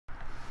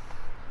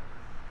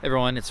Hey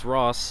everyone, it's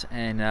Ross,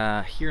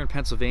 and here in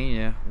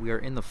Pennsylvania, we are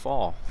in the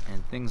fall,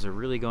 and things are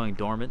really going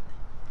dormant.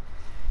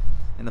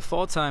 And the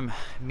fall time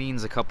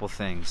means a couple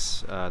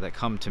things that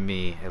come to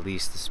me, at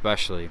least,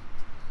 especially.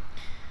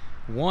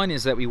 One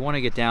is that we want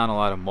to get down a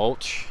lot of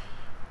mulch.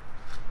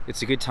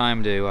 It's a good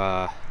time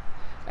to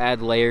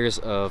add layers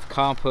of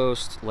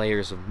compost,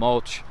 layers of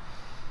mulch,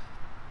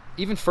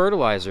 even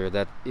fertilizer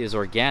that is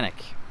organic,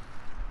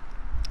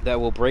 that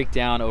will break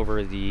down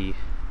over the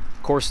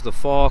course of the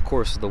fall,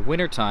 course of the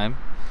winter time,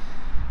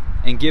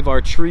 and give our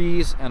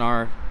trees and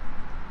our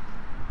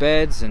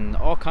beds and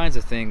all kinds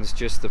of things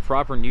just the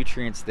proper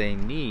nutrients they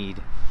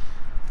need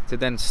to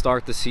then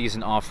start the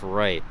season off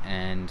right.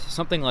 And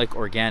something like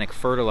organic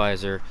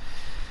fertilizer,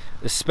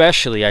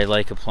 especially, I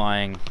like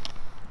applying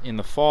in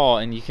the fall.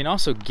 And you can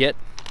also get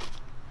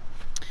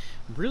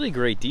really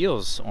great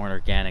deals on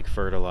organic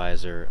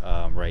fertilizer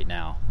right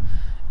now,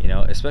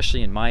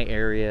 especially in my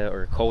area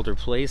or colder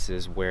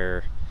places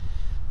where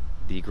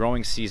the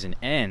growing season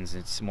ends.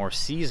 It's more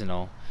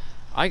seasonal.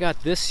 I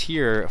got this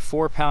here, a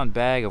 4-pound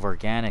bag of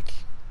organic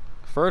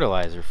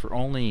fertilizer for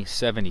only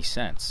 70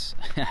 cents.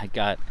 I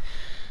got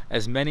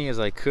as many as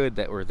I could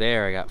that were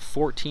there. I got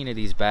 14 of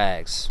these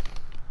bags.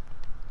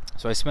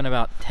 So I spent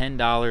about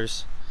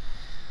 $10.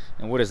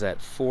 And what is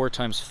that? 4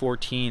 times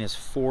 14 is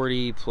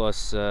 40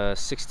 plus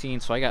 16.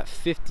 So I got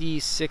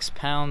 56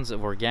 pounds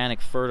of organic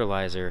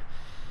fertilizer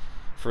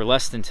for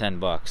less than 10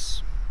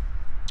 bucks,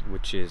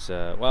 which is,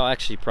 well,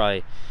 actually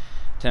probably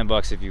 10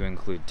 bucks if you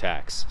include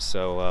tax.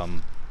 So,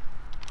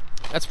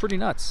 that's pretty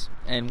nuts.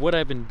 And what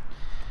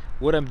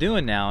I'm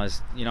doing now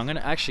is, I'm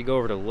gonna actually go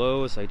over to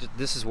Lowe's.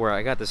 This is where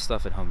I got this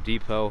stuff at Home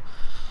Depot.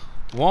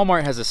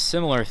 Walmart has a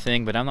similar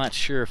thing, but I'm not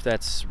sure if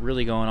that's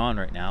really going on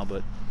right now.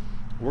 But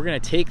we're gonna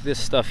take this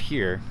stuff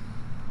here,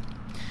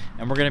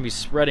 and we're gonna be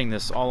spreading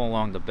this all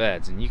along the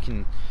beds. And you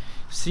can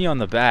see on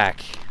the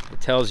back,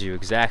 it tells you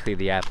exactly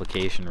the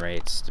application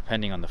rates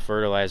depending on the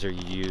fertilizer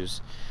you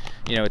use.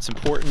 It's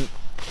important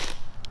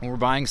when we're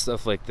buying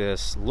stuff like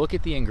this, look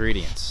at the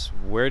ingredients.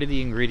 Where do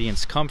the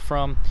ingredients come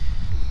from?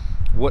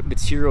 What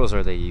materials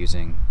are they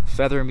using?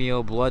 Feather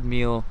meal, blood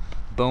meal,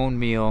 bone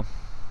meal,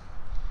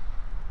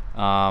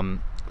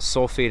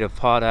 sulfate of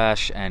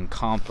potash, and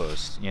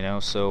compost.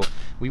 So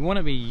we want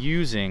to be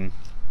using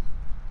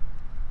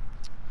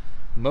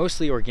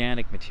mostly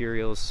organic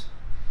materials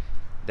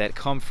that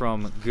come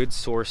from good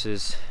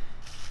sources,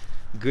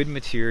 good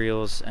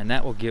materials, and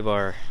that will give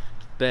our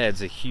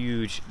beds a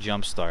huge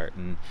jump start.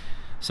 And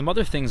some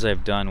other things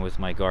I've done with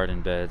my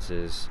garden beds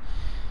is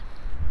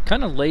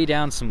kind of lay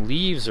down some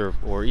leaves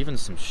or even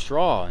some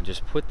straw and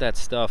just put that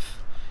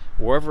stuff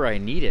wherever I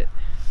need it.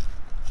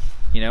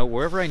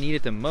 Wherever I need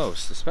it the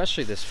most,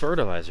 especially this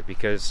fertilizer,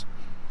 because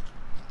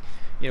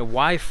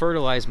why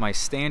fertilize my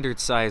standard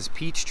size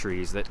peach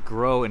trees that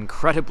grow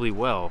incredibly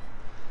well?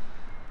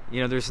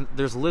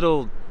 There's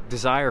little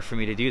desire for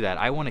me to do that.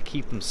 I want to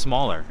keep them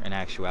smaller in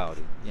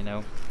actuality.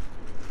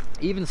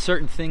 Even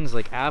certain things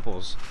like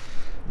apples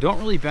don't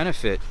really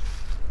benefit.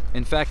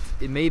 In fact,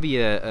 it may be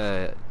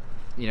a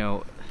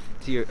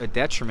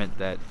detriment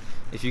that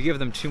if you give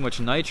them too much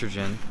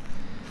nitrogen,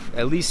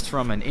 at least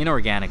from an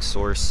inorganic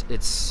source,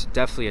 it's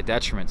definitely a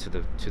detriment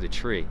to the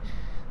tree.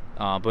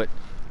 But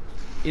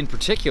in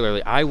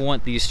particularly, I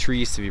want these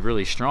trees to be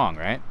really strong,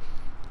 right?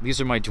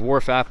 These are my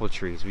dwarf apple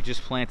trees. We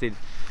just planted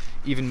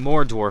even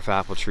more dwarf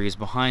apple trees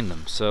behind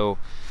them. So,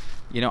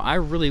 I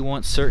really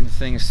want certain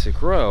things to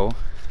grow,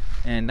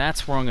 and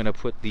that's where I'm going to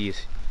put the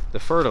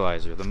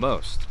fertilizer the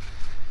most.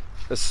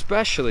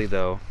 Especially,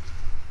 though,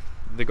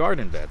 the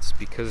garden beds,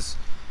 because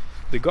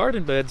the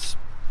garden beds,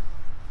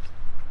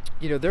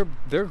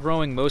 they're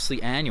growing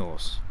mostly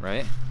annuals,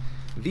 right?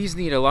 These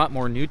need a lot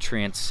more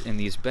nutrients in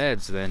these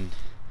beds than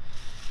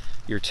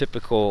your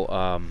typical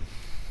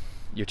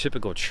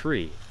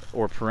tree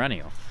or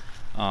perennial.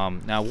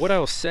 Now, what I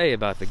will say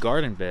about the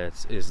garden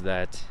beds is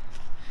that,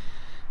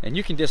 and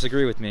you can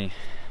disagree with me,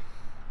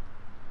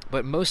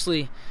 but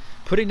mostly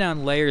putting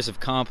down layers of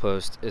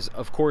compost is,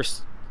 of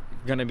course,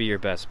 going to be your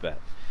best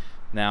bet.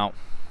 Now,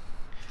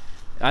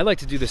 I like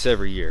to do this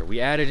every year. We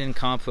added in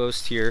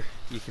compost here.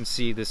 You can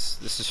see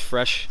this is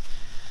fresh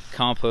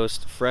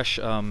compost, fresh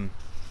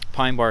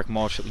pine bark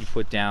mulch that we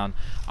put down.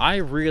 I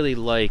really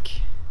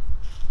like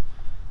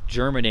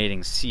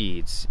germinating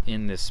seeds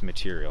in this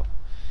material.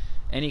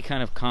 Any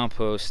kind of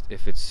compost,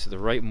 if it's the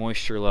right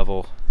moisture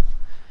level,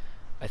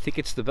 I think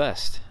it's the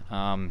best.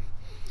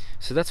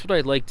 So that's what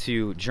I'd like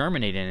to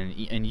germinate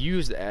in and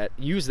use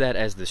that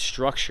as the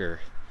structure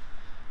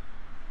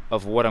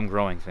of what I'm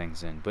growing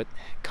things in. But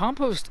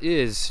compost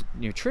is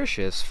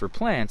nutritious for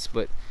plants,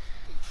 but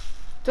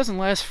it doesn't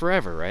last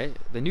forever, right?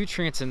 The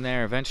nutrients in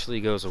there eventually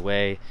goes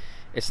away.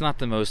 It's not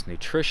the most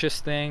nutritious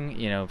thing.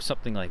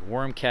 Something like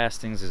worm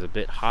castings is a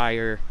bit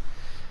higher.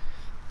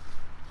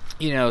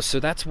 So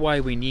that's why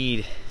we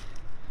need,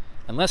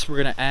 unless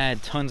we're going to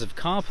add tons of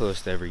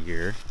compost every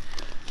year,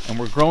 and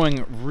we're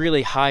growing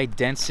really high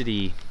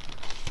density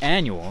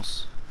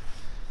annuals,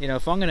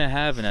 if I'm going to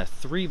have in a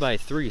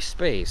 3x3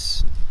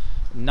 space,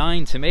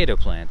 9 tomato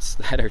plants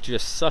that are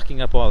just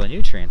sucking up all the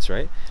nutrients,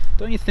 right?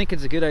 Don't you think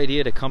it's a good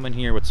idea to come in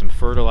here with some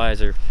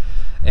fertilizer?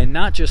 And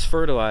not just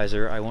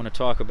fertilizer, I want to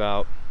talk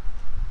about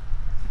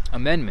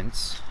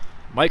amendments,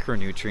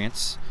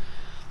 micronutrients.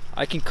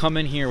 I can come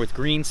in here with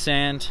green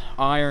sand,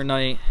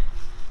 ironite,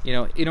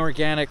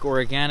 inorganic or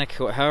organic,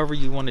 however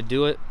you want to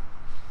do it.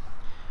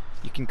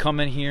 You can come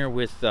in here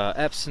with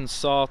Epsom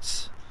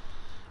salts,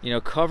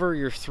 cover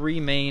your 3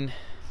 main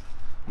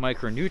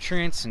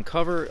micronutrients and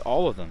cover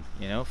all of them.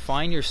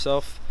 Find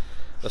yourself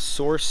a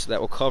source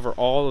that will cover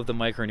all of the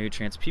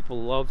micronutrients.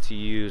 People love to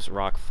use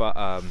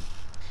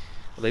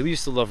they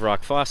used to love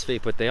rock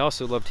phosphate, but they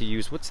also love to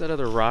use, what's that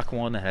other rock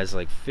one that has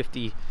like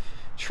 50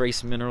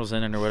 trace minerals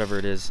in it or whatever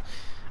it is?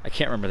 I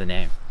can't remember the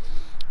name.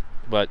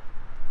 But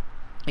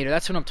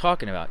that's what I'm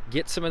talking about.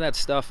 Get some of that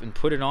stuff and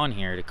put it on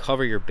here to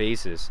cover your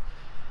bases.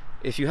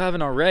 If you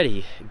haven't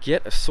already,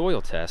 get a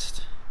soil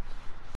test